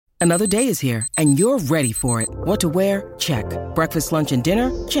Another day is here, and you're ready for it. What to wear? Check. Breakfast, lunch, and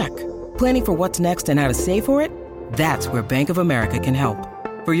dinner? Check. Planning for what's next and how to save for it? That's where Bank of America can help.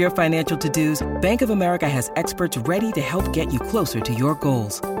 For your financial to-dos, Bank of America has experts ready to help get you closer to your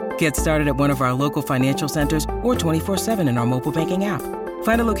goals. Get started at one of our local financial centers or 24/7 in our mobile banking app.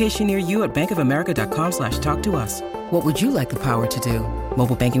 Find a location near you at bankofamerica.com/talktous. What would you like the power to do?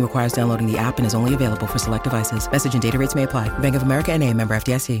 Mobile banking requires downloading the app and is only available for select devices. Message and data rates may apply. Bank of America N.A., member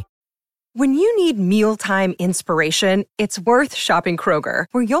FDIC. When you need mealtime inspiration, it's worth shopping Kroger,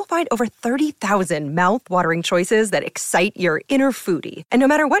 where you'll find over 30,000 mouth-watering choices that excite your inner foodie. And no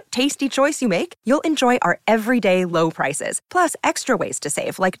matter what tasty choice you make, you'll enjoy our everyday low prices, plus extra ways to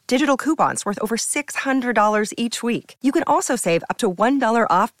save, like digital coupons worth over $600 each week. You can also save up to $1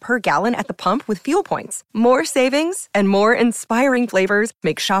 off per gallon at the pump with fuel points. More savings and more inspiring flavors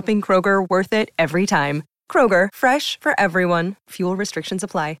make shopping Kroger worth it every time. Kroger, fresh for everyone. Fuel restrictions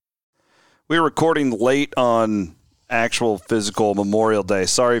apply. We were recording late on actual physical Memorial Day.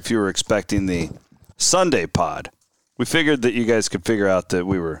 Sorry if you were expecting the Sunday pod. We figured that you guys could figure out that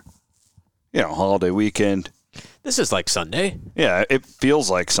we were, holiday weekend. This is like Sunday. Yeah, it feels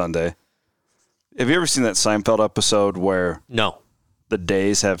like Sunday. Have you ever seen that Seinfeld episode where the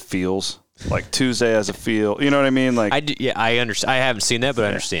days have feels? Like Tuesday has a feel. You know what I mean? Like I understand. I haven't seen that, but I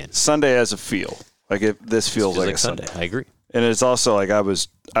understand. Sunday has a feel. Like this feels like a Sunday. I agree. And it's also like I was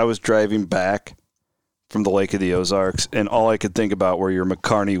driving back from the Lake of the Ozarks, and all I could think about were your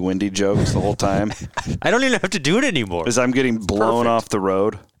McCarney-Windy jokes the whole time. I don't even have to do it anymore. As I'm getting blown off the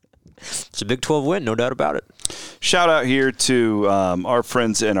road. It's a Big 12 win, no doubt about it. Shout out here to our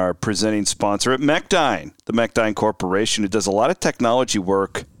friends and our presenting sponsor at Mechdyne, the Mechdyne Corporation, who does a lot of technology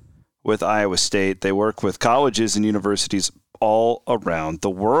work with Iowa State. They work with colleges and universities all around the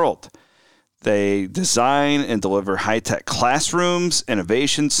world. They design and deliver high-tech classrooms,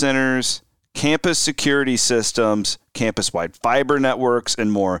 innovation centers, campus security systems, campus-wide fiber networks,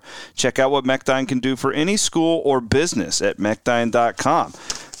 and more. Check out what Mechdyne can do for any school or business at mechdyne.com.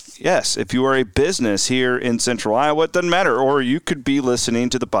 Yes, if you are a business here in Central Iowa, it doesn't matter. Or you could be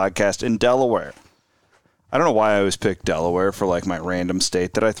listening to the podcast in Delaware. I don't know why I always pick Delaware for like my random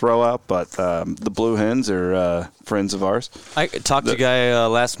state that I throw out, but the Blue Hens are friends of ours. I talked to a guy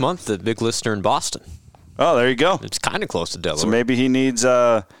last month, a big listener in Boston. Oh, there you go. It's kind of close to Delaware. So maybe he needs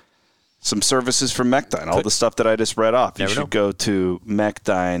some services from Mechdyne, all the stuff that I just read off. You should go to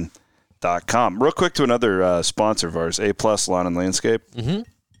mechdyne.com. Real quick to another sponsor of ours, A-Plus Lawn and Landscape. Mm-hmm.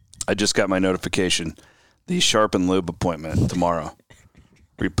 I just got my notification, the Sharp and Lube appointment tomorrow.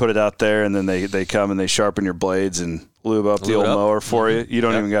 You put it out there, and then they come and they sharpen your blades and lube up the old mower for you. You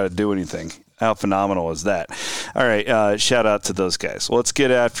don't even got to do anything. How phenomenal is that? All right, shout out to those guys. Let's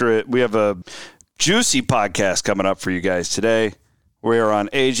get after it. We have a juicy podcast coming up for you guys today. We are on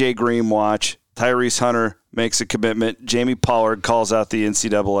AJ Green watch. Tyrese Hunter makes a commitment. Jamie Pollard calls out the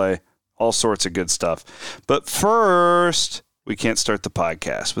NCAA. All sorts of good stuff. But first, we can't start the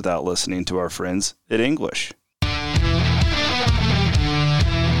podcast without listening to our friends at English.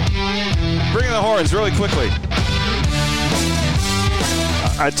 Bring in the horns really quickly.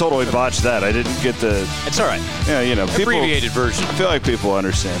 I totally botched that. I didn't get the... It's all right. Yeah, abbreviated version. I feel like people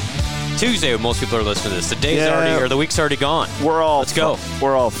understand. Tuesday, most people are listening to this. The day's already, or the week's already gone. Let's go.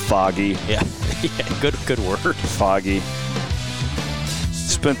 We're all foggy. Yeah. Good word. Foggy.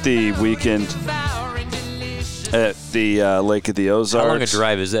 Spent the weekend at the Lake of the Ozarks. How long a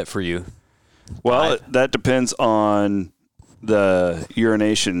drive is that for you? Well, that depends on the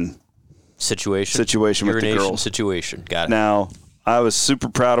urination situation with the girls. Situation. Got it. Now, I was super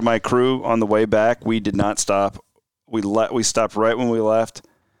proud of my crew on the way back. We did not stop. We stopped right when we left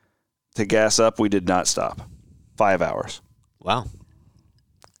to gas up. We did not stop. 5 hours. Wow.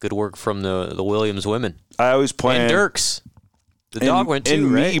 Good work from the Williams women. I always plan. And Dirks. The dog went too,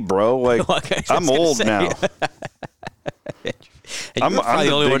 and right? Me, bro. Like, I'm old now. I'm probably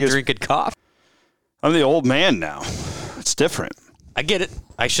the only one drinking coffee. I'm the old man now. It's different. I get it.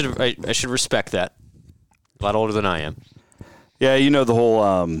 I should respect that. A lot older than I am. Yeah, the whole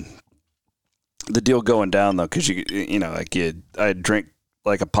the deal going down though, because I drink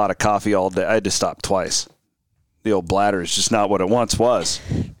like a pot of coffee all day. I had to stop twice. The old bladder is just not what it once was.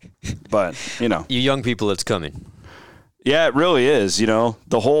 But you young people, it's coming. Yeah, it really is. The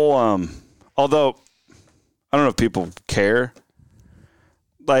whole although I don't know if people care.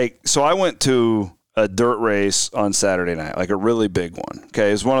 Like, so I went to a dirt race on Saturday night, like a really big one. Okay,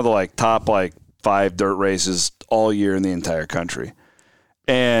 it was one of the top 5 dirt races all year in the entire country.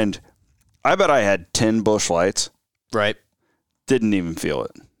 And I bet I had 10 Busch Lights. Right. Didn't even feel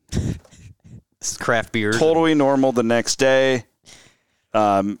it. It's craft beer. Totally normal the next day.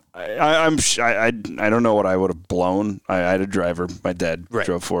 I don't know what I would have blown. I had a driver. My dad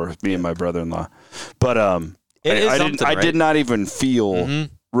drove for me and my brother-in-law, but I did not even feel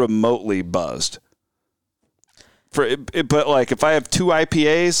remotely buzzed. But like if I have 2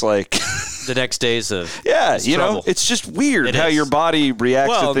 IPAs, like the next day's it's just weird how your body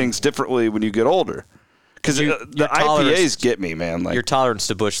reacts to things differently when you get older. Because the IPAs get me, man. Like, your tolerance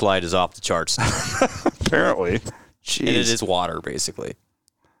to Busch Light is off the charts. Apparently. Jeez. And it is water, basically.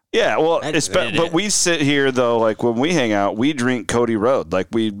 Yeah, well, but we sit here, though, like, when we hang out, we drink Cody Road. Like,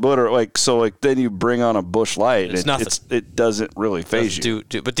 we literally, like, so, like, then you bring on a Busch Light. It's nothing. It doesn't really faze you.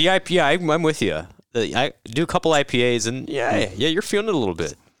 But the IPA, I'm with you. I do a couple IPAs, and you're feeling it a little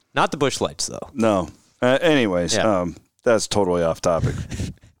bit. Not the Busch Lights, though. No. Anyways, that's totally off topic.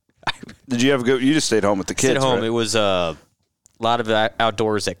 Did you have a good? You just stayed home with the kids. Stayed home. Right? It was a lot of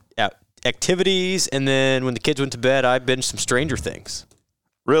outdoors activities, and then when the kids went to bed, I binged some Stranger Things.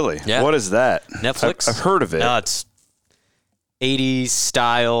 Really? Yeah. What is that? Netflix. I've heard of it. It's 80s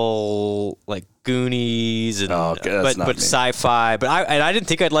style, like Goonies, and but sci-fi. But I didn't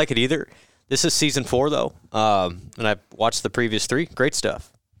think I'd like it either. This is season 4 though, and I watched the previous 3. Great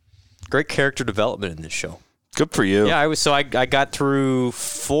stuff. Great character development in this show. Good for you. Yeah, I got through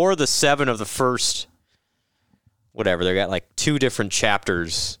 4 of the 7 of the first, whatever. They got like 2 different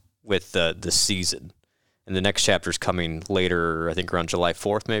chapters with the season, and the next chapter's coming later. I think around July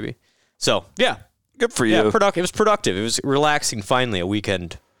 4th, maybe. So yeah, good for you. Yeah, productive. It was productive. It was relaxing. Finally, a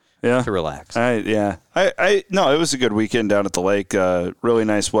weekend. Yeah, to relax. No, it was a good weekend down at the lake. Really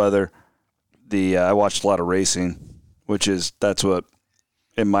nice weather. I watched a lot of racing, that's what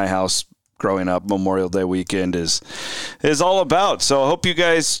in my house growing up, Memorial Day weekend is all about. So I hope you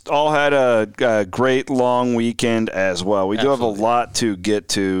guys all had a great long weekend as well. We do have a lot to get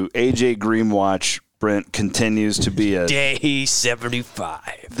to. AJ Green Watch, Brent, continues to be a day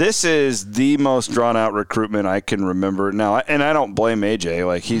 75. This is the most drawn out recruitment I can remember. Now, and I don't blame AJ.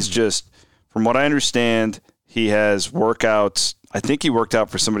 Like, he's just, from what I understand, he has workouts. I think he worked out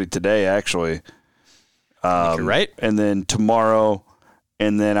for somebody today, actually. You're right. And then tomorrow.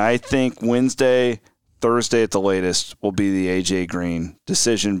 And then I think Wednesday, Thursday at the latest will be the A.J. Green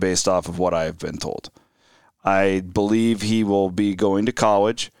decision based off of what I have been told. I believe he will be going to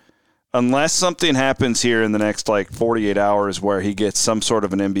college unless something happens here in the next 48 hours where he gets some sort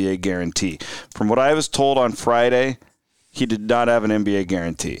of an NBA guarantee. From what I was told on Friday, he did not have an NBA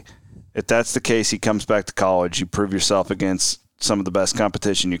guarantee. If that's the case, he comes back to college. You prove yourself against some of the best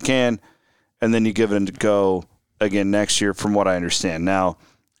competition you can, and then you give it a go again next year, from what I understand. Now,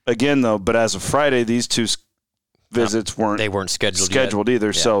 again, though, but as of Friday, these 2 visits weren't scheduled either.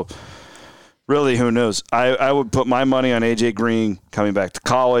 Yeah. So, really, who knows? I would put my money on A.J. Green coming back to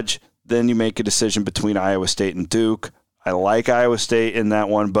college. Then you make a decision between Iowa State and Duke. I like Iowa State in that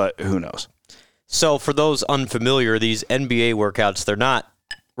one, but who knows? So, for those unfamiliar, these NBA workouts, they're not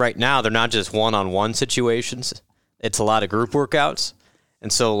just one-on-one situations. It's a lot of group workouts.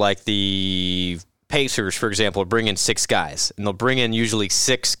 And so, like the Pacers, for example, bring in 6 guys, and they'll bring in usually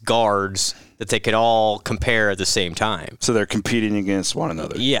 6 guards that they could all compare at the same time. So they're competing against one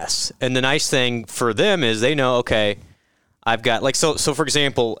another. Yes. And the nice thing for them is they know, okay, I've got, so for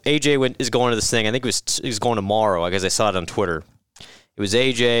example, AJ is going to this thing. I think he's going tomorrow because I saw it on Twitter. It was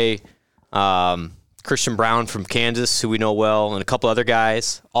AJ, Christian Brown from Kansas, who we know well, and a couple other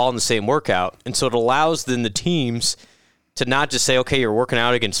guys, all in the same workout. And so it allows then the teams to not just say, okay, you're working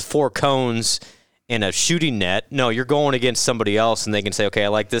out against 4 cones in a shooting net. No, you're going against somebody else, and they can say, okay, I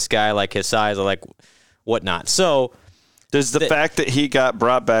like this guy, I like his size, I like whatnot. So does the fact that he got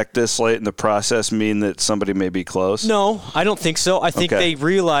brought back this late in the process mean that somebody may be close? No, I don't think so. I think they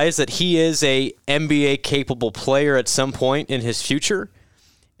realize that he is a NBA-capable player at some point in his future,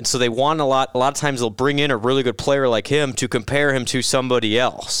 and so they want a lot of times they'll bring in a really good player like him to compare him to somebody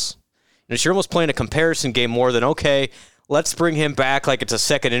else. And you're almost playing a comparison game more than, okay, let's bring him back like it's a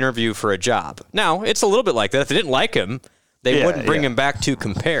second interview for a job. Now, it's a little bit like that. If they didn't like him, they wouldn't bring him back to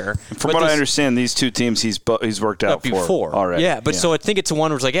compare. From what I understand, these 2 teams he's worked out before already. Yeah, but so I think it's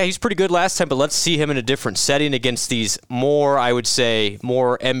one where it's like, yeah, he's pretty good last time, but let's see him in a different setting against these more, I would say,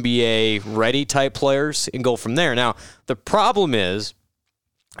 more NBA-ready type players and go from there. Now, the problem is,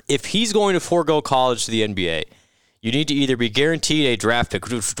 if he's going to forego college to the NBA, you need to either be guaranteed a draft pick,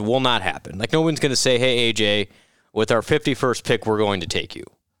 which will not happen. Like, no one's going to say, hey, AJ, with our 51st pick, we're going to take you.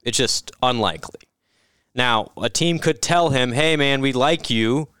 It's just unlikely. Now, a team could tell him, hey, man, we like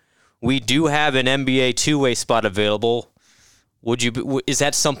you. We do have an NBA 2-way spot available. Is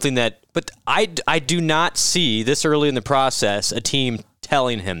that something that... But I do not see this early in the process a team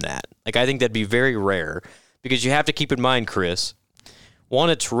telling him that. Like, I think that'd be very rare because you have to keep in mind, Chris, one,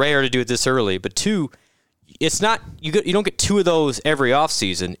 it's rare to do it this early, but two, it's not you don't get two of those every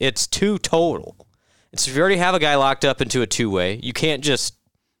offseason. It's two total. And so if you already have a guy locked up into a two-way, you can't just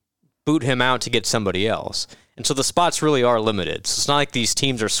boot him out to get somebody else. And so the spots really are limited. So it's not like these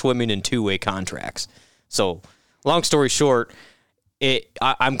teams are swimming in two-way contracts. So long story short,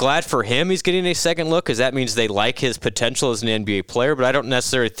 I'm glad for him he's getting a second look because that means they like his potential as an NBA player, but I don't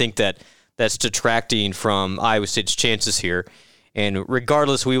necessarily think that that's detracting from Iowa State's chances here. And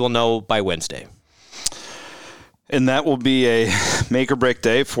regardless, we will know by Wednesday. And that will be a make-or-break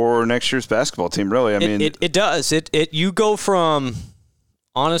day for next year's basketball team, really. I mean, it does. You go from,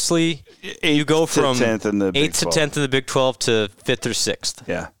 honestly, you go from 10th in the Big 8th to 10th in the Big 12 to 5th or 6th.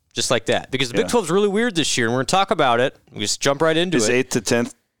 Yeah. Just like that. Because the Big 12 is really weird this year, and we're going to talk about it. We just jump right into it. Is 8th to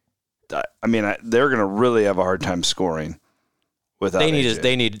 10th, I mean, they're going to really have a hard time scoring without AJ.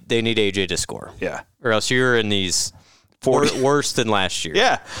 They need AJ to score. Yeah. Or else you're in these worse than last year.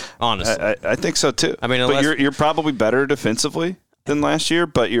 Yeah. Honestly. I think so, too. I mean, but you're probably better defensively than last year,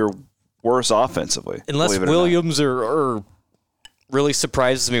 but you're worse offensively. Unless Williams or really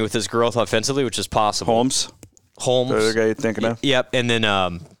surprises me with his growth offensively, which is possible. Holmes. The other guy you're thinking of? Yep. And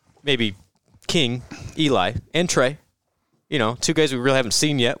then maybe King, Eli, and Trey. You know, two guys we really haven't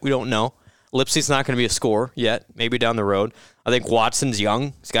seen yet. We don't know. Lipsey's not going to be a scorer yet. Maybe down the road. I think Watson's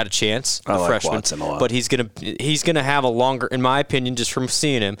young. He's got a chance. I like freshman. Watson a lot. But he's gonna have a longer, in my opinion, just from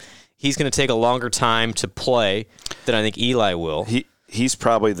seeing him, he's going to take a longer time to play than I think Eli will. He's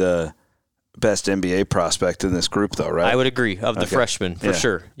probably the best NBA prospect in this group, though, right? I would agree, of the freshmen, for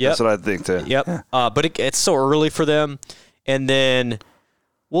sure. Yep. That's what I think, too. Yep. Yeah. But it's so early for them. And then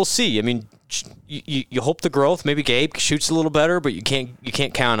we'll see. I mean, you hope the growth. Maybe Gabe shoots a little better, but you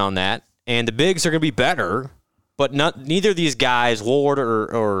can't count on that. And the bigs are going to be better, but neither of these guys, Ward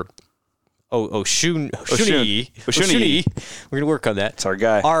or Oshuni, we're going to work on that. It's our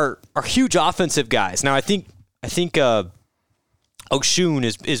guy. Are huge offensive guys. Now I think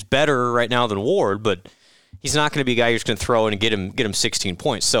Oshun is better right now than Ward, but he's not going to be a guy who's going to throw in and get him 16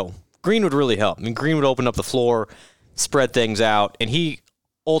 points. So Green would really help. I mean, Green would open up the floor, spread things out, and he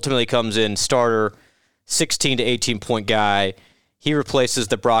ultimately comes in starter, 16 to 18 point guy. He replaces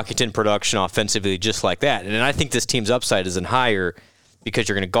the Brockington production offensively just like that. And I think this team's upside isn't higher because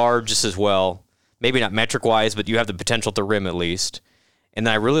you're going to guard just as well. Maybe not metric-wise, but you have the potential to rim at least. And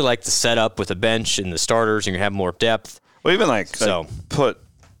I really like the setup with the bench and the starters, and you have more depth. Well, even put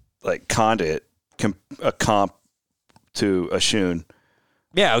Condit a comp to Oshun.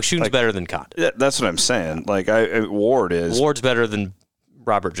 Yeah, Oshun's better than Condit. That's what I'm saying. Ward's better than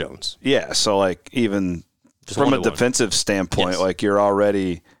Robert Jones. Yeah, so even just from a defensive standpoint, yes. You're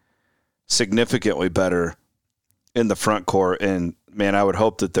already significantly better in the front court, and man, I would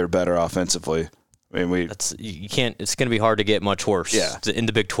hope that they're better offensively. I mean, you can't. It's going to be hard to get much worse. Yeah. In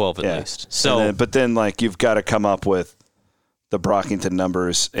the Big 12 at least. So, but then you've got to come up with the Brockington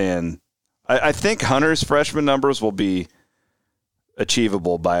numbers, and I think Hunter's freshman numbers will be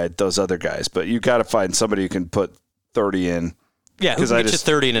achievable by those other guys, but you got to find somebody who can put 30 in. Yeah, who can get you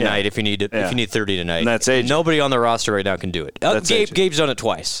 30 in a night if you need it. If you need 30 tonight, and that's AJ. Nobody on the roster right now can do it. Gabe's done it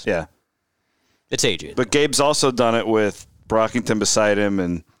twice. Yeah, it's AJ. But Gabe's also done it with Brockington beside him,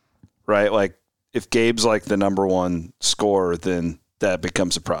 and if Gabe's the number one scorer, then that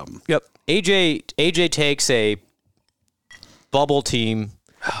becomes a problem. Yep. AJ takes a bubble team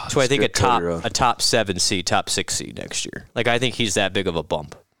to I think a top 7 seed, top 6 seed next year. I think he's that big of a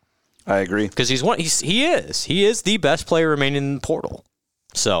bump. I agree. Because he is the best player remaining in the portal.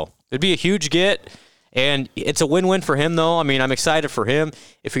 So it'd be a huge get, and it's a win-win for him, though. I mean, I'm excited for him.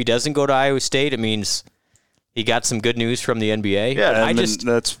 If he doesn't go to Iowa State, it means he got some good news from the NBA. Yeah,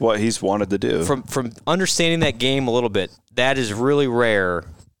 that's what he's wanted to do. From understanding that game a little bit, that is really rare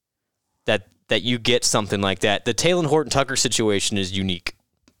that you get something like that. The Talen Horton-Tucker situation is unique.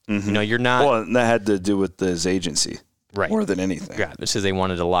 Mm-hmm. You're not... Well, and that had to do with his agency. Right. More than anything. Yeah, this is they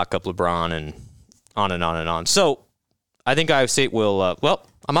wanted to lock up LeBron and on and on and on. So I think Iowa State will,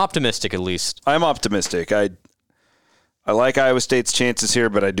 I'm optimistic at least. I'm optimistic. I like Iowa State's chances here,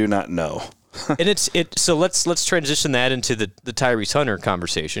 but I do not know. And so let's transition that into the Tyrese Hunter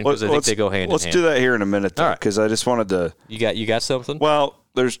conversation because I think they go hand in hand. Let's do that here in a minute, though, because I just wanted to... You got something? Well,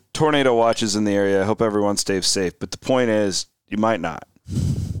 there's tornado watches in the area. I hope everyone stays safe. But the point is, you might not.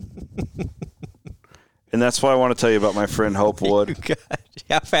 And that's what I want to tell you about my friend Hope Wood.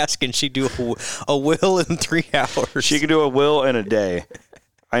 How fast can she do a will in 3 hours? She can do a will in a day.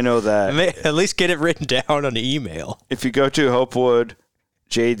 I know that. At least get it written down on an email. If you go to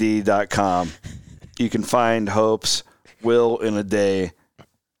hopewoodjd.com, you can find Hope's will in a day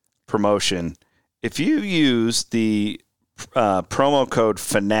promotion. If you use the promo code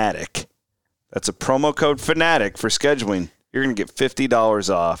FANATIC. That's a promo code FANATIC for scheduling. You're going to get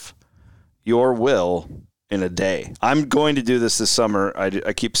 $50 off your will in a day. I'm going to do this summer.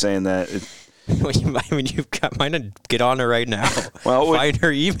 I keep saying that. You've got mine to get on her right now. Well, find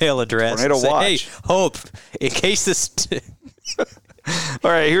her email address. And say, hey, Hope, in case this... All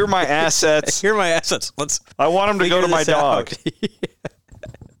right, here are my assets. Here are my assets. I want them to go to my dog.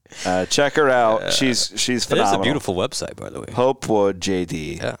 Check her out. She's phenomenal. It's a beautiful website, by the way.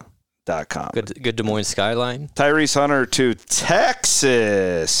 HopewoodJD.com. Good Des Moines skyline. Tyrese Hunter to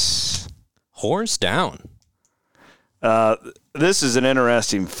Texas. Horns down. This is an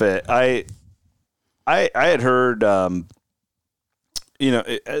interesting fit. I had heard, I'd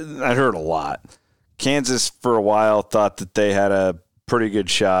heard a lot. Kansas for a while thought that they had a pretty good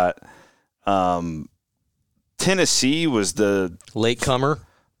shot. Tennessee was the latecomer.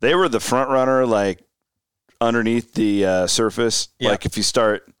 They were the front runner, like underneath the surface. Yep. Like if you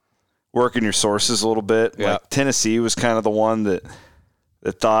start working your sources a little bit, yep. Like Tennessee was kind of the one that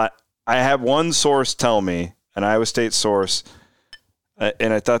thought. I had one source tell me, an Iowa State source,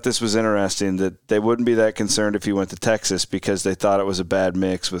 and I thought this was interesting, that they wouldn't be that concerned if he went to Texas because they thought it was a bad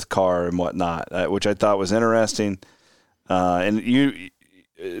mix with Carr and whatnot, which I thought was interesting. And you,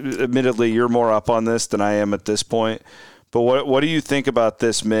 admittedly, you're more up on this than I am at this point. But what do you think about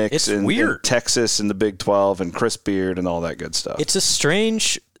this mix in Texas and the Big 12 and Chris Beard and all that good stuff? It's a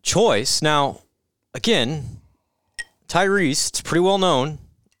strange choice. Now, again, Tyrese, it's pretty well known.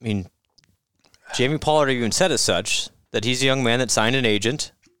 I mean, Jamie Pollard even said as such, that he's a young man that signed an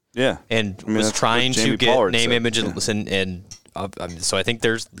agent. Yeah. And was trying to get Pollard name, image, and so I think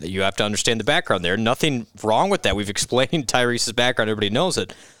you have to understand the background there. Nothing wrong with that. We've explained Tyrese's background. Everybody knows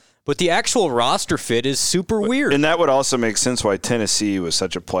it. But the actual roster fit is super weird. And that would also make sense why Tennessee was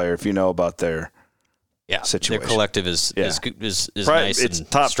such a player if you know about their situation. Their collective is nice. It's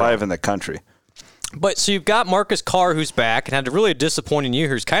top strong. 5 in the country. But so you've got Marcus Carr, who's back and had a really disappointing year.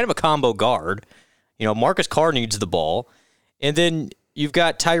 Who's kind of a combo guard. Marcus Carr needs the ball. And then you've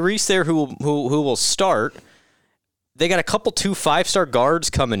got Tyrese there who will start. They got a couple 2 5-star guards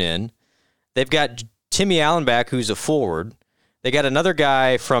coming in. They've got Timmy Allen back, who's a forward. They got another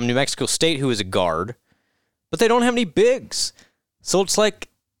guy from New Mexico State who is a guard. But they don't have any bigs. So it's like,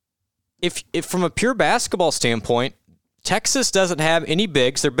 if from a pure basketball standpoint, Texas doesn't have any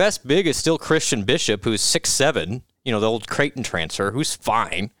bigs. Their best big is still Christian Bishop, who's 6'7", the old Creighton transfer, who's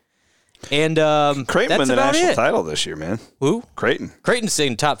fine. And Creighton won the national title this year, man. Who? Creighton. Creighton's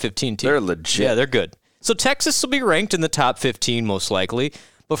in the top 15 team. They're legit. Yeah, they're good. So Texas will be ranked in the top 15 most likely.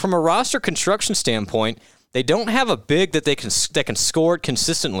 But from a roster construction standpoint, they don't have a big that can score it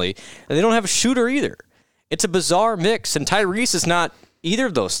consistently, and they don't have a shooter either. It's a bizarre mix, and Tyrese is not either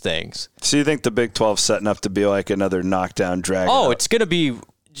of those things. So you think the Big 12's setting up to be like another knockdown drag? It's going to be.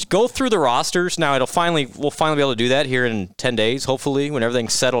 Go through the rosters. Now we'll finally be able to do that here in 10 days, hopefully, when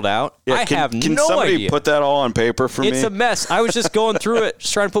everything's settled out. Yeah, can somebody put that all on paper for me? It's a mess. I was just going through it,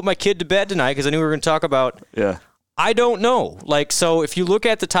 just trying to put my kid to bed tonight because I knew we were going to talk about. Yeah. I don't know. So if you look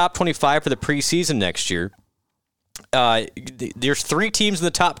at the top 25 for the preseason next year, there's 3 teams in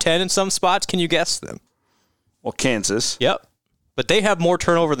the top 10 in some spots. Can you guess them? Well, Kansas. Yep. But they have more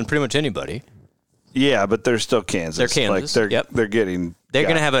turnover than pretty much anybody. Yeah, but they're still Kansas. They're Kansas. They're getting. They're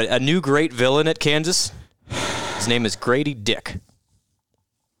going to have a new great villain at Kansas. His name is Grady Dick.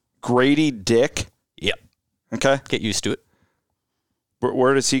 Grady Dick? Yep. Okay. Get used to it.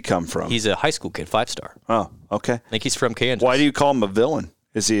 Where does he come from? He's a high school kid, 5-star. Oh, okay. I think he's from Kansas. Why do you call him a villain?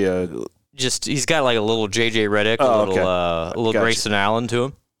 Is he a... He's got like a little J.J. Redick, a little Grayson Allen to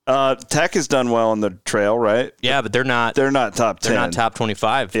him. Tech has done well on the trail, right? Yeah, but they're not top 10. They're not top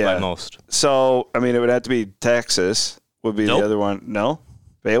 25 by most. So, I mean, it would have to be Texas would be the other one. No?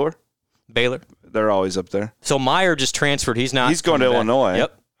 Baylor? They're always up there. So Meyer just transferred. He's not. He's going to Illinois.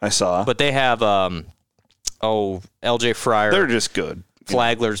 Yep. I saw. But they have, L.J. Fryer. They're just good.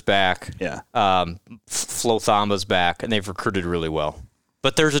 Flagler's back. Yeah. Flo Thamba's back, and they've recruited really well.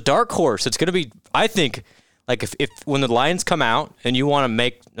 But there's a dark horse. It's going to be, I think, like if when the Lions come out and you want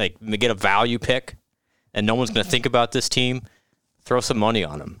to get a value pick, and no one's going to think about this team, throw some money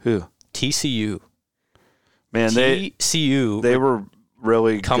on them. Who? TCU. Man, TCU. They were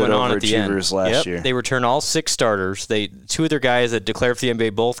really coming good on at the end overachievers last year. They returned all 6 starters. 2 of their guys that declared for the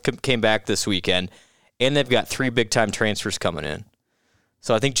NBA both came back this weekend, and they've got 3 big-time transfers coming in.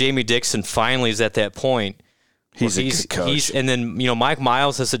 So I think Jamie Dixon finally is at that point. He's a good coach. And then, Mike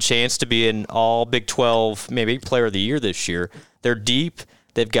Miles has a chance to be an all Big 12, maybe Player of the Year this year. They're deep.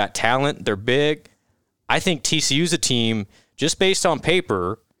 They've got talent. They're big. I think TCU's a team, just based on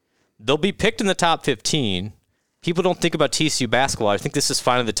paper, they'll be picked in the top 15. people don't think about TCU basketball. I think this is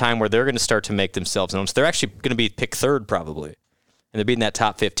finally the time where they're going to start to make themselves known. So they're actually going to be picked third probably, and they'll be in that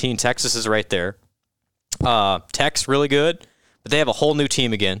top 15. Texas is right there. Tech's really good, but they have a whole new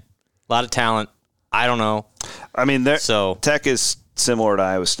team again. A lot of talent. I don't know. I mean, Tech is similar to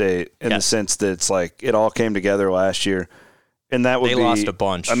Iowa State in the sense that it's like it all came together last year, and that would they lost a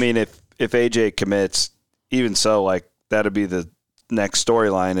bunch. I mean, if AJ commits, even so, like that'd be the next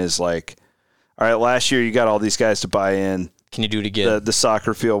storyline. Is like, all right, last year you got all these guys to buy in. Can you do it again? The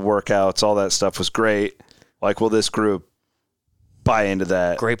soccer field workouts, all that stuff was great. Like, will this group buy into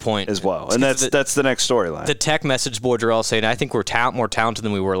that? Great point as well. And that's the next storyline. The Tech message boards are all saying, I think we're more talented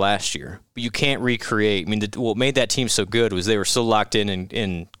than we were last year. But you can't recreate. I mean, what made that team so good was they were so locked in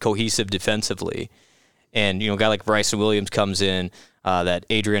and cohesive defensively. And, a guy like Bryson Williams comes in, that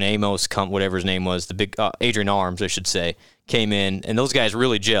Adrian Amos, whatever his name was, the big Adrian Arms, I should say, came in, and those guys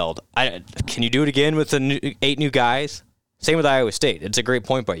really gelled. Can you do it again with the 8 new guys? Same with Iowa State. It's a great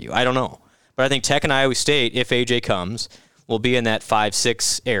point by you. I don't know. But I think Tech and Iowa State, if AJ comes, will be in that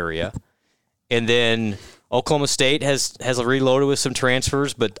 5-6 area. And then Oklahoma State has reloaded with some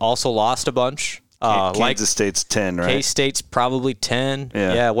transfers, but also lost a bunch. Kansas State's 10, right? K-State's probably 10.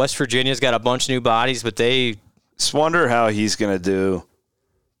 Yeah, West Virginia's got a bunch of new bodies, but they just wonder how he's going to do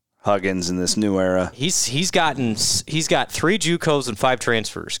Huggins in this new era. He's got 3 JUCOs and 5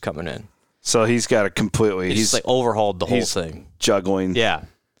 transfers coming in. So he's got to completely he's like overhauled the whole thing. Juggling. Yeah.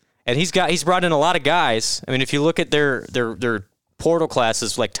 And he's brought in a lot of guys. I mean, if you look at their portal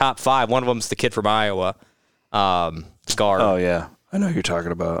classes, like top 5, one of them's the kid from Iowa, guard. Oh yeah, I know who you're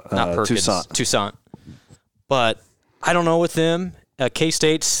talking about. Not Perkins, Toussaint. But I don't know with them.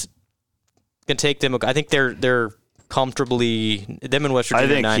 K-State's gonna take them. I think they're comfortably them in West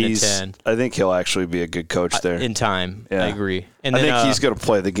Virginia 9 and 10. I think he'll actually be a good coach there in time. Yeah. I agree. And I think he's going to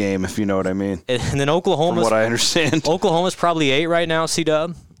play the game, if you know what I mean. And then Oklahoma, from what I understand, Oklahoma's probably 8 right now.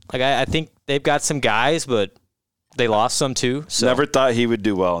 C-Dub. Like I think they've got some guys, but they lost some too. So. Never thought he would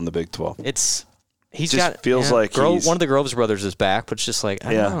do well in the Big 12. Feels like one of the Groves brothers is back, but it's just like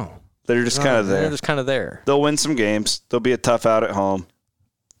I don't know. They're just kind of there. They're just kind of there. They'll win some games. They'll be a tough out at home.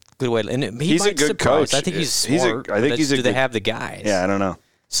 Good way. And he's a good coach. I think he's smart. Do they have the guys? Yeah, I don't know.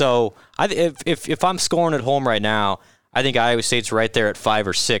 So if I'm scoring at home right now, I think Iowa State's right there at 5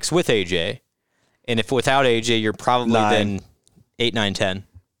 or 6 with AJ. And if without AJ, you're probably 9. Then 8, 9, 10.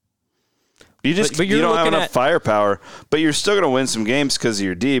 You don't have enough firepower, but you're still going to win some games because of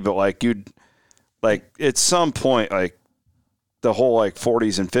your D. But at some point, like the whole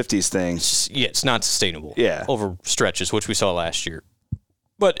 40s and 50s thing, it's not sustainable. Yeah, over stretches, which we saw last year.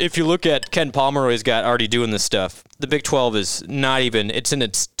 But if you look at Ken Pomeroy's got already doing this stuff, the Big 12 is not even. It's in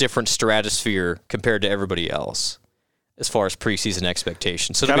its different stratosphere compared to everybody else as far as preseason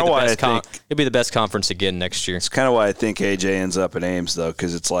expectations. So it'll be the best conference again next year. It's kind of why I think AJ ends up at Ames though,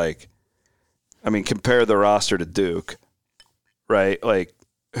 because it's like. I mean, compare the roster to Duke, right? Like,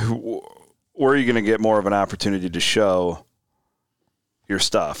 where are you going to get more of an opportunity to show your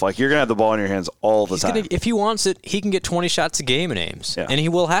stuff? Like, you're going to have the ball in your hands all the time. If he wants it, he can get 20 shots a game in Ames, and he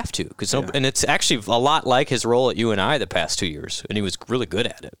will have to. And it's actually a lot like his role at UNI the past 2 years, and he was really good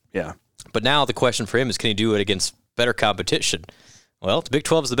at it. Yeah. But now the question for him is, can he do it against better competition? Well, the Big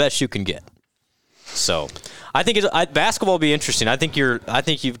 12 is the best you can get. So, I think basketball will be interesting. I think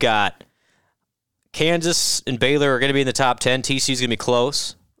you've got Kansas and Baylor are going to be in the top 10. TCU's going to be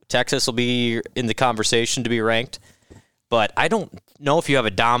close. Texas will be in the conversation to be ranked. But I don't know if you have a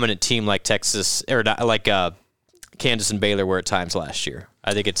dominant team like Texas or like Kansas and Baylor were at times last year.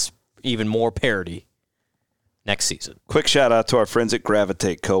 I think it's even more parity next season. Quick shout out to our friends at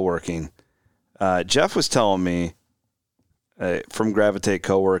Gravitate Co-working. Jeff was telling me from Gravitate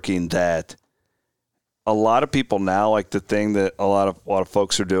Co-working that a lot of people now, like the thing that a lot of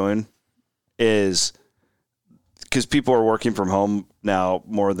folks are doing is because people are working from home now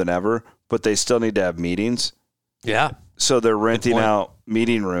more than ever, but they still need to have meetings. Yeah. So they're renting out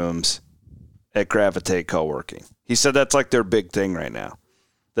meeting rooms at Gravitate Co-working. He said that's like their big thing right now,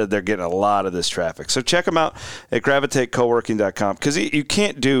 that they're getting a lot of this traffic. So check them out at gravitatecoworking.com because you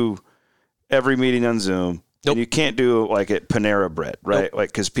can't do every meeting on Zoom. Nope. And you can't do like at Panera Bread, right? Nope. Like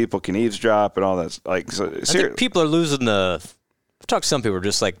because people can eavesdrop and all that. Like, so, I think people are losing I've talked to some people who are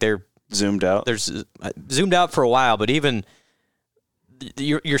just like they're zoomed out. There's zoomed out for a while, but even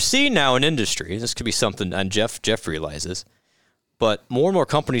you're seeing now in industry. This could be something, and Jeff realizes. But more and more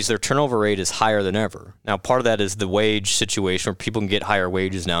companies, their turnover rate is higher than ever. Now, part of that is the wage situation, where people can get higher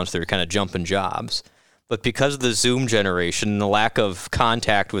wages now, so they're kind of jumping jobs. But because of the Zoom generation and the lack of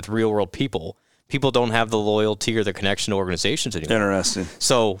contact with real world people people don't have the loyalty or the connection to organizations anymore. Interesting.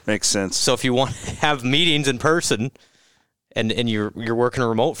 So makes sense. So if you want to have meetings in person and you're working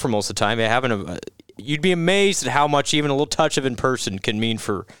remote for most of the time, you'd be amazed at how much even a little touch of in person can mean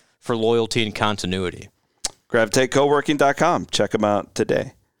for loyalty and continuity. GravitateCoworking.com. Check them out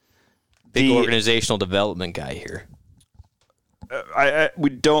today. Big organizational development guy here.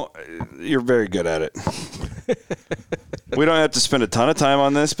 You're very good at it. We don't have to spend a ton of time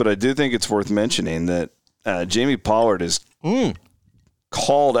on this, but I do think it's worth mentioning that Jamie Pollard has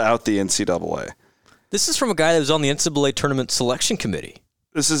called out the NCAA. This is from a guy that was on the NCAA tournament selection committee.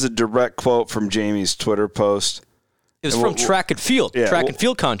 This is a direct quote from Jamie's Twitter post. It was from track and field, and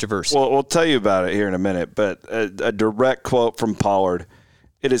field controversy. Well, we'll tell you about it here in a minute, but a direct quote from Pollard.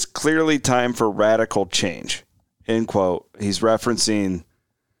 It is clearly time for radical change, end quote. He's referencing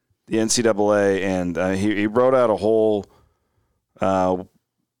the NCAA, and he wrote out a whole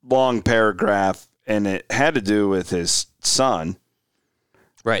long paragraph, and it had to do with his son.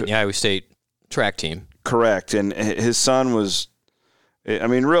 Right, the Iowa State track team. Correct, and his son was,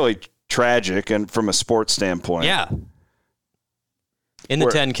 really tragic, and from a sports standpoint. Yeah. In the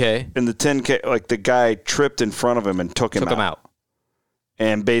 10K. In the 10K, like the guy tripped in front of him and took him out.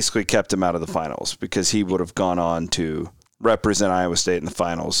 And basically kept him out of the finals because he would have gone on to represent Iowa State in the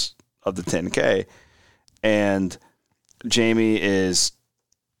finals of the 10K. And Jamie is,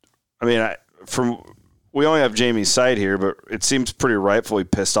 we only have Jamie's side here, but it seems pretty rightfully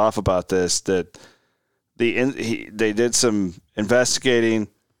pissed off about this, that they did some investigating.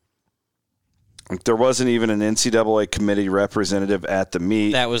 There wasn't even an NCAA committee representative at the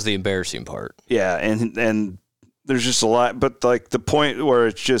meet. That was the embarrassing part. Yeah, and there's just a lot, but like the point where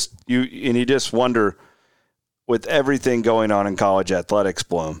it's just you just wonder, with everything going on in college athletics,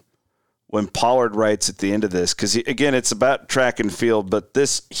 Blum, when Pollard writes at the end of this, because again, it's about track and field, but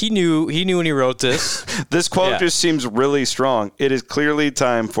this he knew when he wrote this. This quote just seems really strong. It is clearly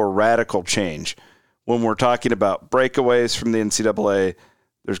time for radical change. When we're talking about breakaways from the NCAA,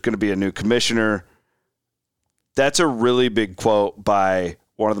 there's going to be a new commissioner. That's a really big quote by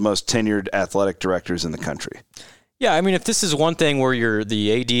one of the most tenured athletic directors in the country. Yeah, if this is one thing where you're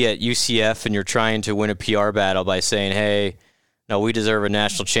the AD at UCF and you're trying to win a PR battle by saying, hey, no, we deserve a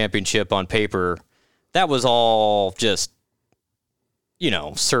national championship on paper, that was all just,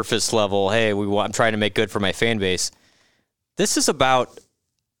 surface level, hey, I'm trying to make good for my fan base. This is about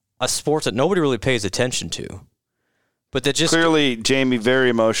a sport that nobody really pays attention to. But that just clearly, Jamie, very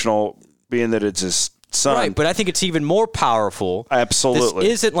emotional, being that it's his son. Right, but I think it's even more powerful. Absolutely.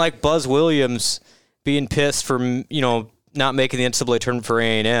 This isn't like Buzz Williams being pissed for, not making the NCAA tournament for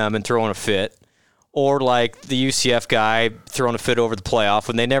A&M and throwing a fit, or like the UCF guy throwing a fit over the playoff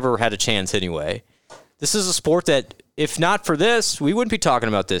when they never had a chance anyway. This is a sport that, if not for this, we wouldn't be talking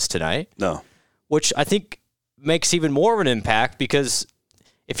about this tonight. No. Which I think makes even more of an impact, because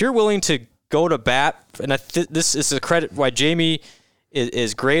if you're willing to go to bat, and this is a credit why Jamie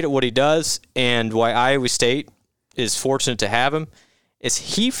is great at what he does and why Iowa State is fortunate to have him, is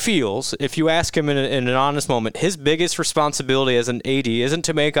he feels, if you ask him in an honest moment, his biggest responsibility as an AD isn't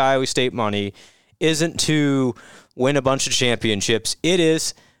to make Iowa State money, isn't to win a bunch of championships. It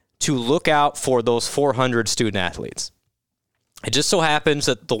is to look out for those 400 student athletes. It just so happens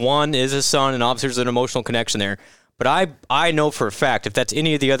that the one is his son, and obviously there's an emotional connection there. But I know for a fact, if that's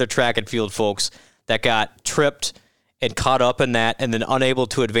any of the other track and field folks that got tripped and caught up in that and then unable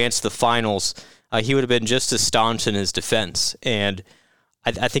to advance to the finals, he would have been just as staunch in his defense. And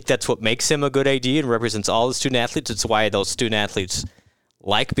I think that's what makes him a good AD and represents all the student athletes. It's why those student athletes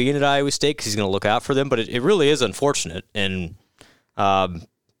like being at Iowa State, because he's going to look out for them. But it really is unfortunate. And but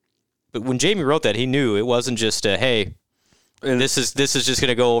when Jamie wrote that, he knew it wasn't just hey, and this is just going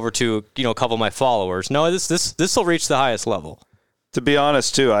to go over to a couple of my followers. No, this will reach the highest level. To be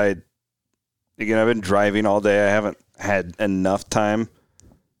honest, too, I've been driving all day. I haven't had enough time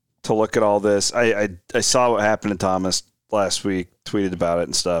to look at all this. I saw what happened to Thomas last week, tweeted about it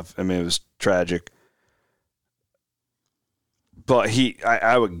and stuff. It was tragic. But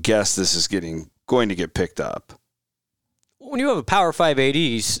I would guess this is going to get picked up. When you have a Power 5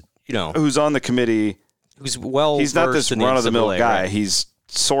 ADs, who's on the committee. He's not this run-of-the-mill guy. Right? He's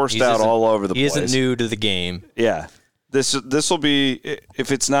sourced out all over the place. He isn't new to the game. Yeah. This will be,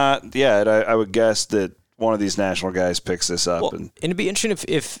 if it's not yet, I would guess that one of these national guys picks this up. And it'd be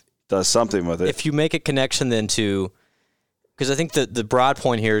interesting if does something with it. If you make a connection then to, because I think the broad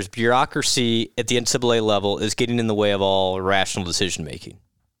point here is bureaucracy at the NCAA level is getting in the way of all rational decision-making.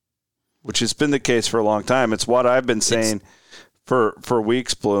 Which has been the case for a long time. It's what I've been saying for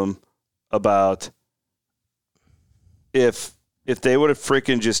weeks, Blum, about if if they would have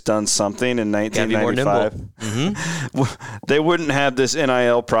freaking just done something in 1995, they wouldn't have this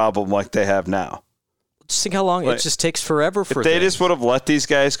NIL problem like they have now. Just think how long it just takes forever for If they just would have let these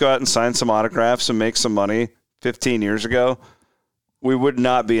guys go out and sign some autographs and make some money 15 years ago, we would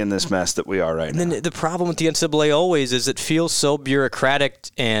not be in this mess that we are right now. And then the problem with the NCAA always is it feels so bureaucratic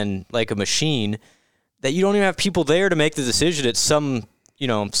and like a machine that you don't even have people there to make the decision. It's some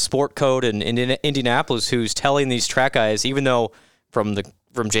sport code in Indianapolis who's telling these track guys, even though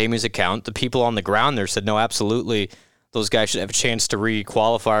from Jamie's account, the people on the ground there said, no, absolutely, those guys should have a chance to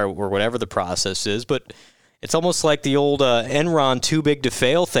re-qualify or whatever the process is. But it's almost like the old Enron too big to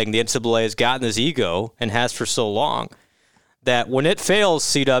fail thing. The NCAA has gotten this ego and has for so long that when it fails,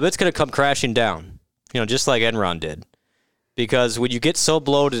 C-Dub, it's going to come crashing down, just like Enron did. Because when you get so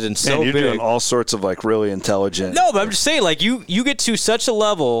bloated and so you're big, doing all sorts of like really intelligent. No, but I'm just saying, like you get to such a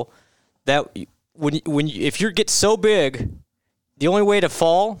level that if you get so big, the only way to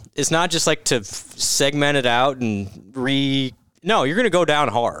fall is not just like to segment it out and No, you're going to go down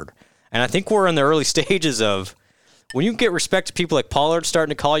hard. And I think we're in the early stages of when you get respect to people like Pollard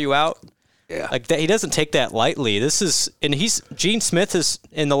starting to call you out. Yeah, like that, he doesn't take that lightly. Gene Smith has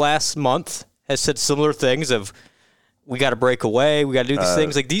in the last month has said similar things of. We got to break away. We got to do these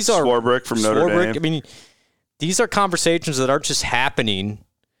things. Like these are Swarbrick from Notre Dame. I mean, these are conversations that aren't just happening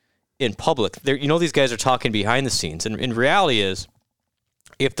in public. These guys are talking behind the scenes. And reality is,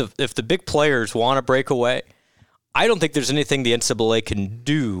 if the big players want to break away, I don't think there's anything the NCAA can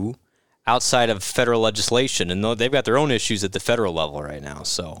do outside of federal legislation. And they've got their own issues at the federal level right now.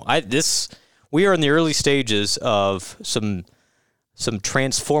 So we are in the early stages of some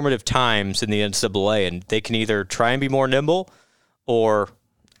transformative times in the NCAA, and they can either try and be more nimble, or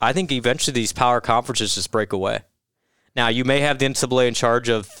I think eventually these power conferences just break away. Now, you may have the NCAA in charge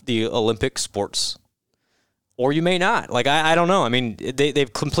of the Olympic sports, or you may not. Like, I don't know. I mean,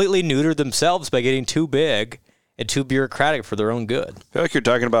 they've completely neutered themselves by getting too big and too bureaucratic for their own good. I feel like you're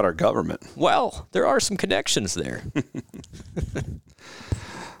talking about our government. Well, there are some connections there.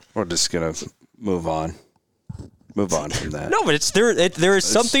 We're just going to move on from that. No, but there is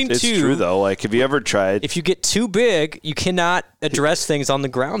something it's true, though. Like, have you ever tried... If you get too big, you cannot address things on the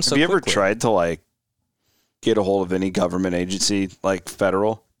ground so quickly. Have you ever tried to, like, get a hold of any government agency, like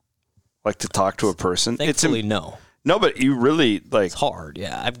federal, like to talk to a person? Thankfully, no. No, but you really, like... It's hard,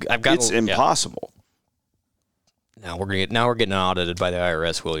 yeah. I've got. It's impossible. Now we're getting audited by the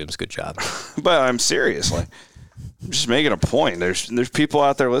IRS, Williams. Good job. But I'm serious. Like, I'm just making a point. There's people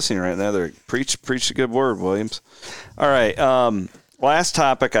out there listening right now that preach a good word, Williams. All right. Last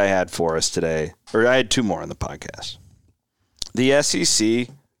topic I had for us today, or I had two more on the podcast. The SEC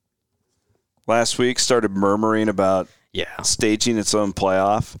last week started murmuring about staging its own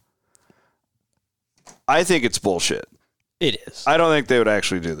playoff. I think it's bullshit. It is. I don't think they would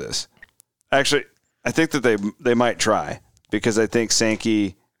actually do this. Actually, I think that they might try, because I think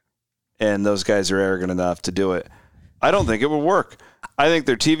Sankey and those guys are arrogant enough to do it. I don't think it would work. I think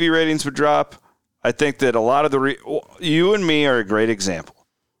their TV ratings would drop. I think that a lot of you and me are a great example.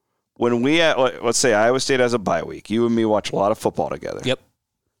 When let's say Iowa State has a bye week, you and me watch a lot of football together. Yep.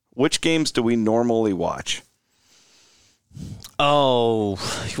 Which games do we normally watch? Oh,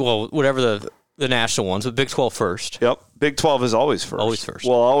 well, whatever the national ones, but Big 12 first. Yep. Big 12 is always first. Always first.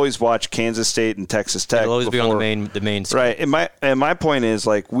 We'll always watch Kansas State and Texas Tech. It'll always be on the main screen. Right. And my point is,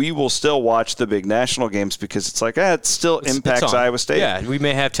 like, we will still watch the big national games because it's like, it still impacts Iowa State. Yeah, we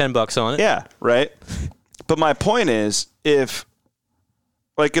may have $10 on it. Yeah, right. But my point is, if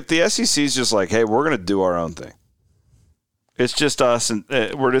the SEC is just like, hey, we're going to do our own thing. It's just us, and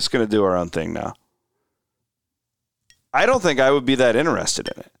we're just going to do our own thing now. I don't think I would be that interested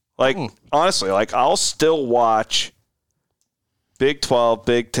in it. Like, honestly, like, I'll still watch Big 12,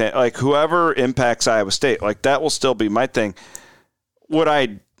 Big 10, like, whoever impacts Iowa State. Like, that will still be my thing. Would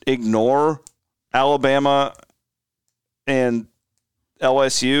I ignore Alabama and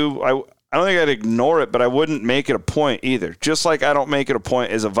LSU? I don't think I'd ignore it, but I wouldn't make it a point either. Just like I don't make it a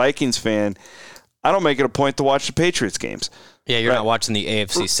point as a Vikings fan, I don't make it a point to watch the Patriots games. Yeah, you're not watching the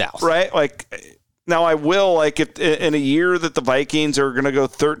AFC South. Right? Like, now I will, like, if in a year that the Vikings are going to go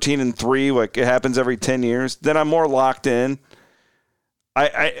 13-3, like it happens every 10 years, then I'm more locked in.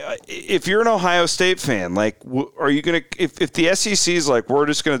 If you're an Ohio State fan, like, are you going to, if the SEC is like, we're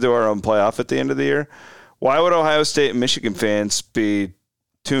just going to do our own playoff at the end of the year, why would Ohio State and Michigan fans be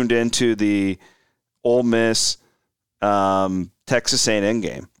tuned into the Ole Miss, Texas A&M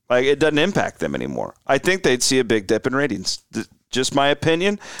game? Like, it doesn't impact them anymore. I think they'd see a big dip in ratings. Just my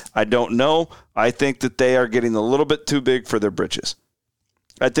opinion. I don't know. I think that they are getting a little bit too big for their britches.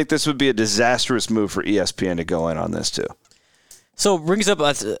 I think this would be a disastrous move for ESPN to go in on this too. So it brings up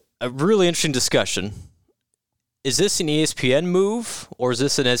a really interesting discussion. Is this an ESPN move or is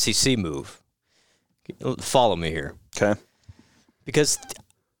this an SEC move? Follow me here. Okay. Because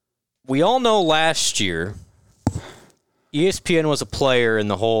we all know last year ESPN was a player in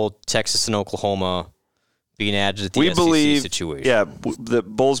the whole Texas and Oklahoma being added to the SEC situation. Yeah,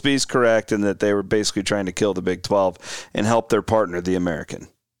 that Bowlesby's correct in that they were basically trying to kill the Big 12 and help their partner, the American.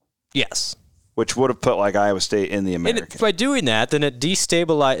 Yes. Which would have put like Iowa State in the American. And by doing that, then it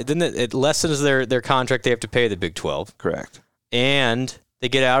destabilizes. Then it lessens their contract they have to pay the Big 12. Correct. And they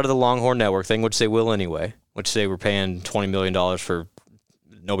get out of the Longhorn Network thing, which they will anyway. Which they were paying $20 million for.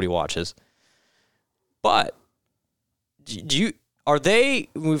 Nobody watches. But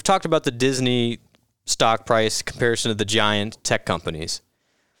we've talked about the Disney stock price comparison to the giant tech companies.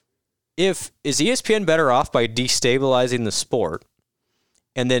 Is ESPN better off by destabilizing the sport?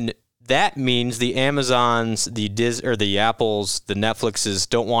 And then that means the Amazons, the Apples, the Netflixes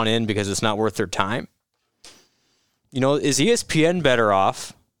don't want in because it's not worth their time. Is ESPN better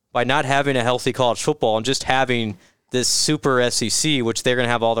off by not having a healthy college football and just having this super SEC, which they're going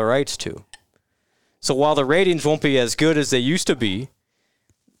to have all the rights to? So while the ratings won't be as good as they used to be,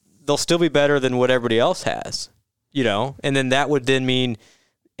 they'll still be better than what everybody else has, And then that would then mean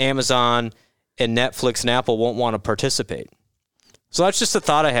Amazon and Netflix and Apple won't want to participate. So that's just a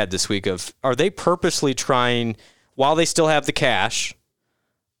thought I had this week of, are they purposely trying, while they still have the cash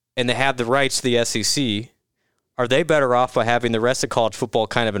and they have the rights to the SEC, are they better off by having the rest of college football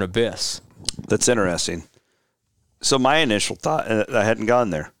kind of an abyss? That's interesting. So my initial thought, and I hadn't gone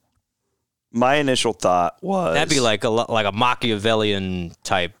there. My initial thought was that'd be like a Machiavellian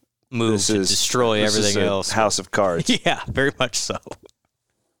type move to destroy everything else. House of Cards. Yeah, very much so.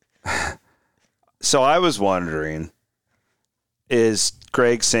 So I was wondering, is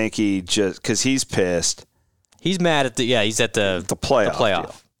Greg Sankey just because he's pissed? He's mad at he's at the playoff.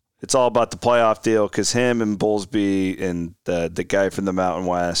 Deal. It's all about the playoff deal because him and Bowlesby and the guy from the Mountain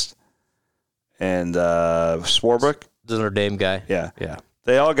West and Swarbrick, the Notre Dame guy. Yeah.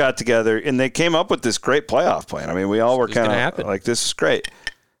 They all got together and they came up with this great playoff plan. I mean, we all were kind of like, this is great.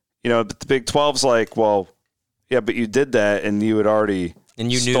 But the Big 12's like, well, yeah, but you did that and you had already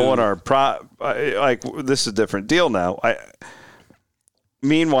stolen our this is a different deal now.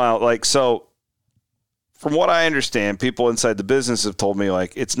 Meanwhile, so from what I understand, people inside the business have told me,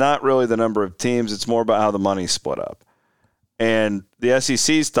 it's not really the number of teams. It's more about how the money's split up. And the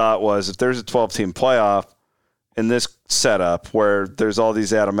SEC's thought was if there's a 12-team playoff in this setup where there's all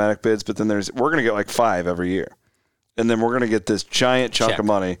these automatic bids, but then we're going to get 5 every year. And then we're going to get this giant chunk of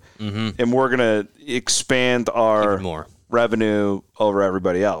money, and we're going to expand our revenue over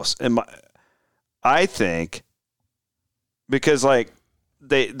everybody else. And I think because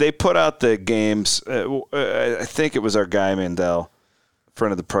they put out the games, I think it was our guy Mandel,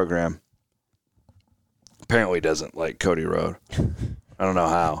 friend of the program. Apparently he doesn't like Cody Road. I don't know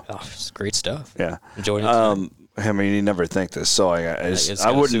how. Oh, it's great stuff. Yeah. Enjoying it. I mean, you never think this, so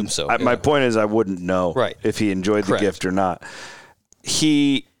I wouldn't. So, my point is, I wouldn't know if he enjoyed the gift or not.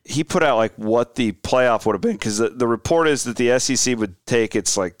 He put out what the playoff would have been because the report is that the SEC would take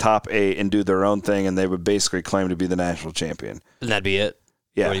its top 8 and do their own thing, and they would basically claim to be the national champion. And that'd be it.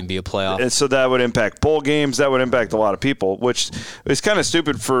 Yeah, it wouldn't be a playoff. And so that would impact bowl games. That would impact a lot of people, which is kind of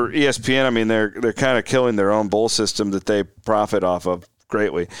stupid for ESPN. I mean, they're kind of killing their own bowl system that they profit off of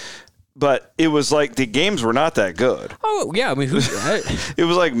greatly. But it was the games were not that good. Oh, yeah. I mean, it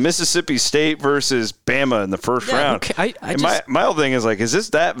was Mississippi State versus Bama in the first round. Okay. My whole thing is is this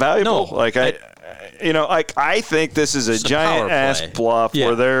that valuable? No, I think this is a giant ass bluff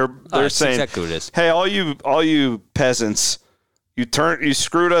where they're saying, exactly what it is. Hey, all you peasants, you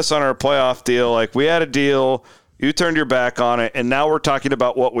screwed us on our playoff deal. We had a deal, you turned your back on it, and now we're talking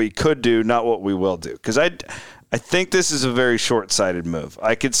about what we could do, not what we will do. Because I think this is a very short-sighted move.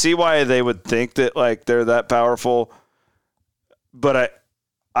 I could see why they would think that they're that powerful, but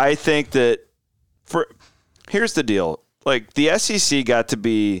I think that here's the deal. The SEC got to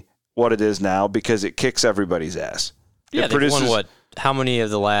be what it is now because it kicks everybody's ass. Yeah, they've won what? How many of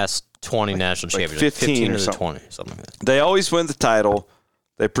the last 20 national championships? 15 or the something. 20, something like that. They always win the title.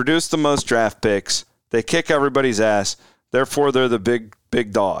 They produce the most draft picks. They kick everybody's ass. Therefore, they're the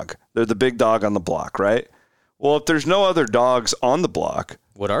big dog. They're the big dog on the block, right? Well, if there's no other dogs on the block,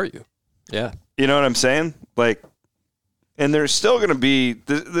 what are you? Yeah. You know what I'm saying? And there's still going to be,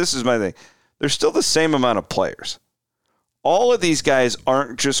 this is my thing, there's still the same amount of players. All of these guys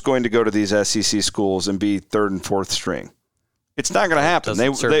aren't just going to go to these SEC schools and be third and fourth string. It's not going to happen.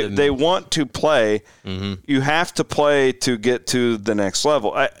 They want to play. Mm-hmm. You have to play to get to the next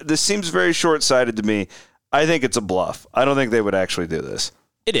level. This seems very short-sighted to me. I think it's a bluff. I don't think they would actually do this.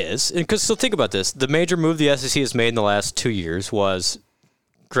 It is. So think about this. The major move the SEC has made in the last 2 years was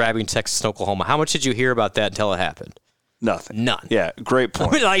grabbing Texas and Oklahoma. How much did you hear about that until it happened? Nothing. None. Yeah, great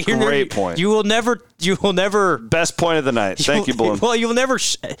point. Great point. You will never. Best point of the night. Thank you, Blum. Well, you will never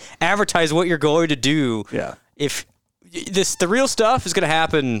advertise what you're going to do. Yeah. If the real stuff is going to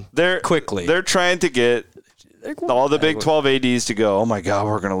happen quickly. They're trying to get all the Big 12 ADs to go, oh my God,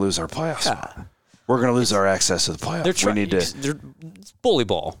 we're going to lose our playoff spot. We're going to lose our access to the playoffs. We need to. It's bully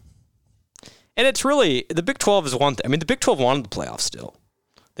ball. And it's really, the Big 12 is one thing. I mean, the Big 12 wanted the playoffs still.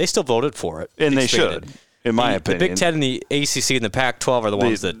 They still voted for it. And they should. In my opinion. The Big 10 and the ACC and the Pac-12 are the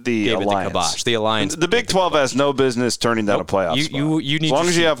ones that gave it the kibosh. The alliance. The Big 12 has no business turning down a playoff spot. You need as long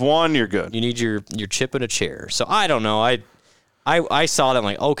as you have one, you're good. You need your chip in a chair. So I don't know. I saw it. I'm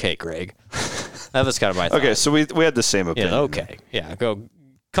like, okay, Greg. That was kind of my thought. Okay, so we had the same opinion. Yeah, okay. Yeah,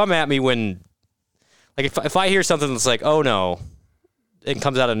 come at me when, like, if I hear something that's like, oh no, it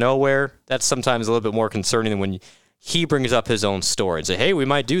comes out of nowhere, that's sometimes a little bit more concerning than when he brings up his own story and say, hey, we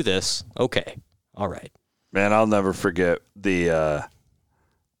might do this. Okay, all right. Man, I'll never forget that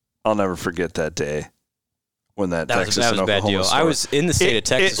day when that Texas was and a bad deal. Story. I was in the state of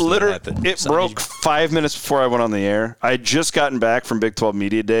Texas when that happened. It broke 5 minutes before I went on the air. I had just gotten back from Big 12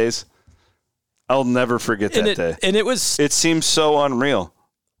 Media Days. I'll never forget that day. And it seems so unreal.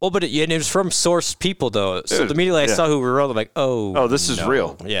 Well, but it was from sourced people, though. So immediately I saw who we were on, I'm like, oh, this is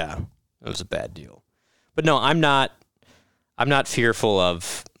real. Yeah, it was a bad deal. But no, I'm not fearful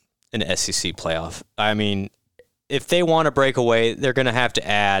of an SEC playoff. I mean, if they want to break away, they're going to have to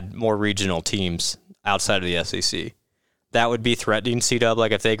add more regional teams outside of the SEC. That would be threatening C-Dub.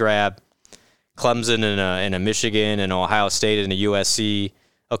 Like if they grab Clemson and a Michigan and Ohio State and a USC,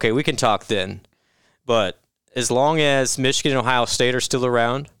 okay, we can talk then. But as long as Michigan and Ohio State are still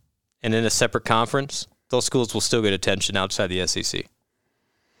around and in a separate conference, those schools will still get attention outside the SEC.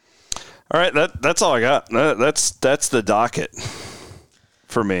 All right, that's all I got. That's the docket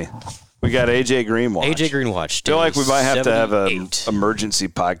for me. We got AJ Green watch. AJ Green watch. I feel like we might have to have an emergency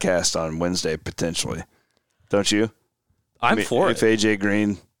podcast on Wednesday potentially. Don't you? I'm for it. If AJ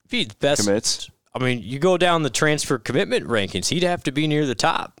Green commits. I mean, you go down the transfer commitment rankings, he'd have to be near the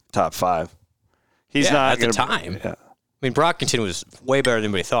top 5. He's not at the time. Yeah. I mean, Brockington was way better than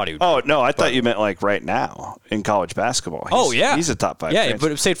anybody thought he would. Oh, no, I thought you meant like right now in college basketball. He's a top 5 transfer. Yeah,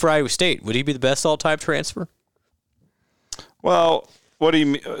 but say for Iowa State, would he be the best all-time transfer? Well, what do you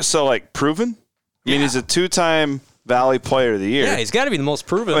mean? So, like, proven? I mean, he's a 2-time Valley Player of the Year. Yeah, he's got to be the most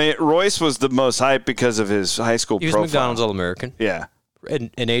proven. I mean, Royce was the most hyped because of his high school profile. He was McDonald's All-American. Yeah.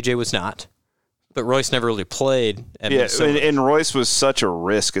 And AJ was not. But Royce never really played at Minnesota. And Royce was such a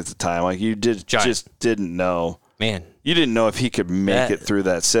risk at the time. Like, you just didn't know. Man. You didn't know if he could make it through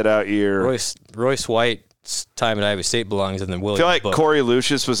that sit-out year. Royce White's time at Iowa State belongs in the Williams I feel like book. Corey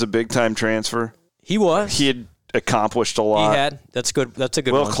Lucius was a big-time transfer. He was. He had accomplished a lot. He had. That's good. That's a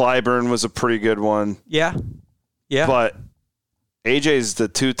good one. Will Clyburn was a pretty good one. Yeah. Yeah. But AJ's the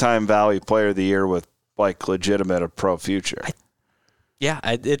 2-time Valley Player of the Year with, like, legitimate a pro future.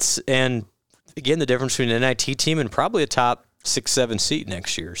 And again, the difference between an NIT team and probably a top 6-7 seed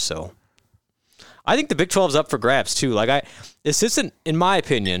next year. So I think the Big 12's up for grabs too. Like this isn't, in my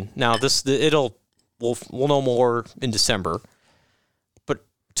opinion. Now we'll know more in December. But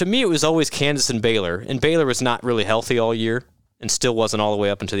to me, it was always Kansas and Baylor was not really healthy all year and still wasn't all the way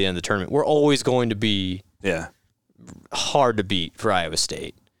up until the end of the tournament. We're always going to be hard to beat for Iowa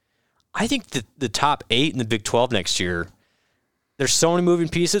State. I think the top 8 in the Big 12 next year. There's so many moving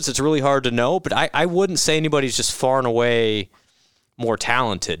pieces, it's really hard to know, but I wouldn't say anybody's just far and away more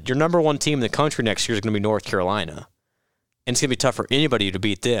talented. Your number 1 team in the country next year is going to be North Carolina, and it's going to be tough for anybody to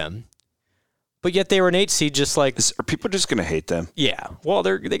beat them. But yet they were an 8 seed just like... Are people just going to hate them? Yeah. Well,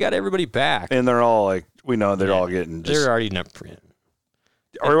 they got everybody back. And they're all like, we know they're all getting just... They're already number 3.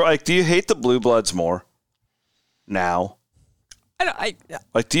 Or like, do you hate the Blue Bloods more now?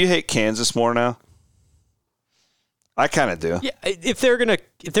 Do you hate Kansas more now? I kind of do. Yeah, if they're gonna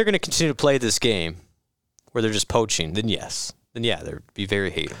continue to play this game where they're just poaching, then yes. Then yeah, they'd be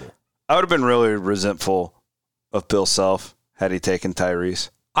very hateable. I would have been really resentful of Bill Self had he taken Tyrese.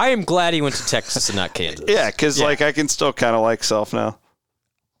 I am glad he went to Texas and not Kansas. Yeah, because I can still kind of like Self now.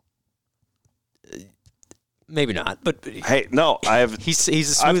 Maybe not, but hey, no, he's a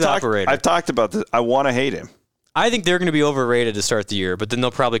smooth operator. I've talked about this. I want to hate him. I think they're going to be overrated to start the year, but then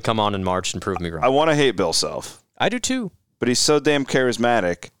they'll probably come on in March and prove me wrong. I want to hate Bill Self. I do too. But he's so damn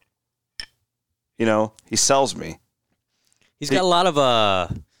charismatic. You know, he sells me. He's got a lot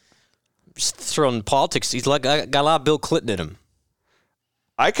of just throwing politics. He's got a lot of Bill Clinton in him.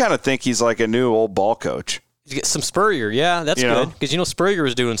 I kind of think he's like a new old ball coach. You get some Spurrier. Yeah, that's good. Because, Spurrier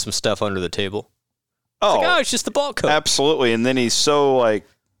was doing some stuff under the table. It's just the ball coach. Absolutely. And then he's so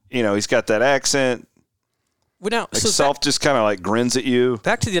he's got that accent. Well, now, Self just kind of grins at you.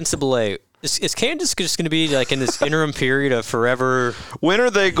 Back to the NCAA. Is Kansas just going to be in this interim period of forever? When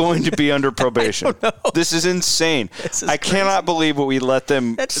are they going to be under probation? I don't know. This is insane. I cannot believe what we let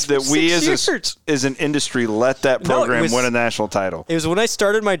them. We as an industry let that program win a national title. It was when I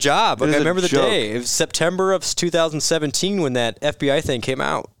started my job. I remember the day. It was September of 2017 when that FBI thing came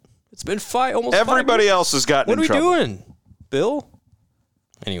out. It's been almost 5 years. Everybody else has gotten in trouble. What are we doing, Bill?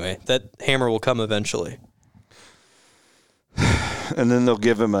 Anyway, that hammer will come eventually. And then they'll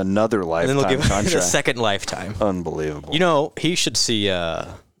give him another lifetime and then they'll give contract. Him a second lifetime. Unbelievable. He should see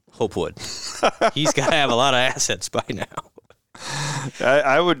Hopewood. He's got to have a lot of assets by now.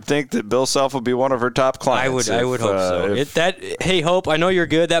 I would think that Bill Self would be one of her top clients. I would hope so. Hey, Hope, I know you're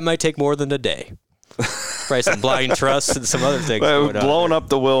good. That might take more than a day. Probably some blind trust and some other things. Blowing up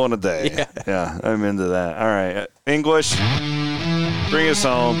the will in a day. Yeah, I'm into that. All right. English, bring us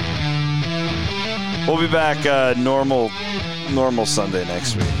home. We'll be back normal Sunday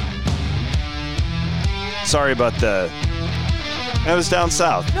next week. Sorry about I was down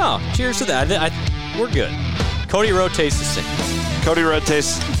south. No, cheers to that. We're good. Cody Road tastes the same. Cody Road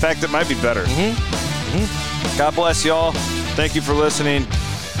tastes, in fact, it might be better. God bless y'all. Thank you for listening.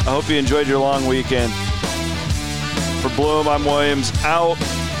 I hope you enjoyed your long weekend. For Blum, I'm Williams. Out.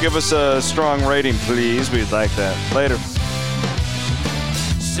 Give us a strong rating, please. We'd like that. Later.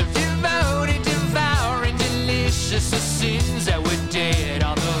 So devoted, devouring, delicious, the sins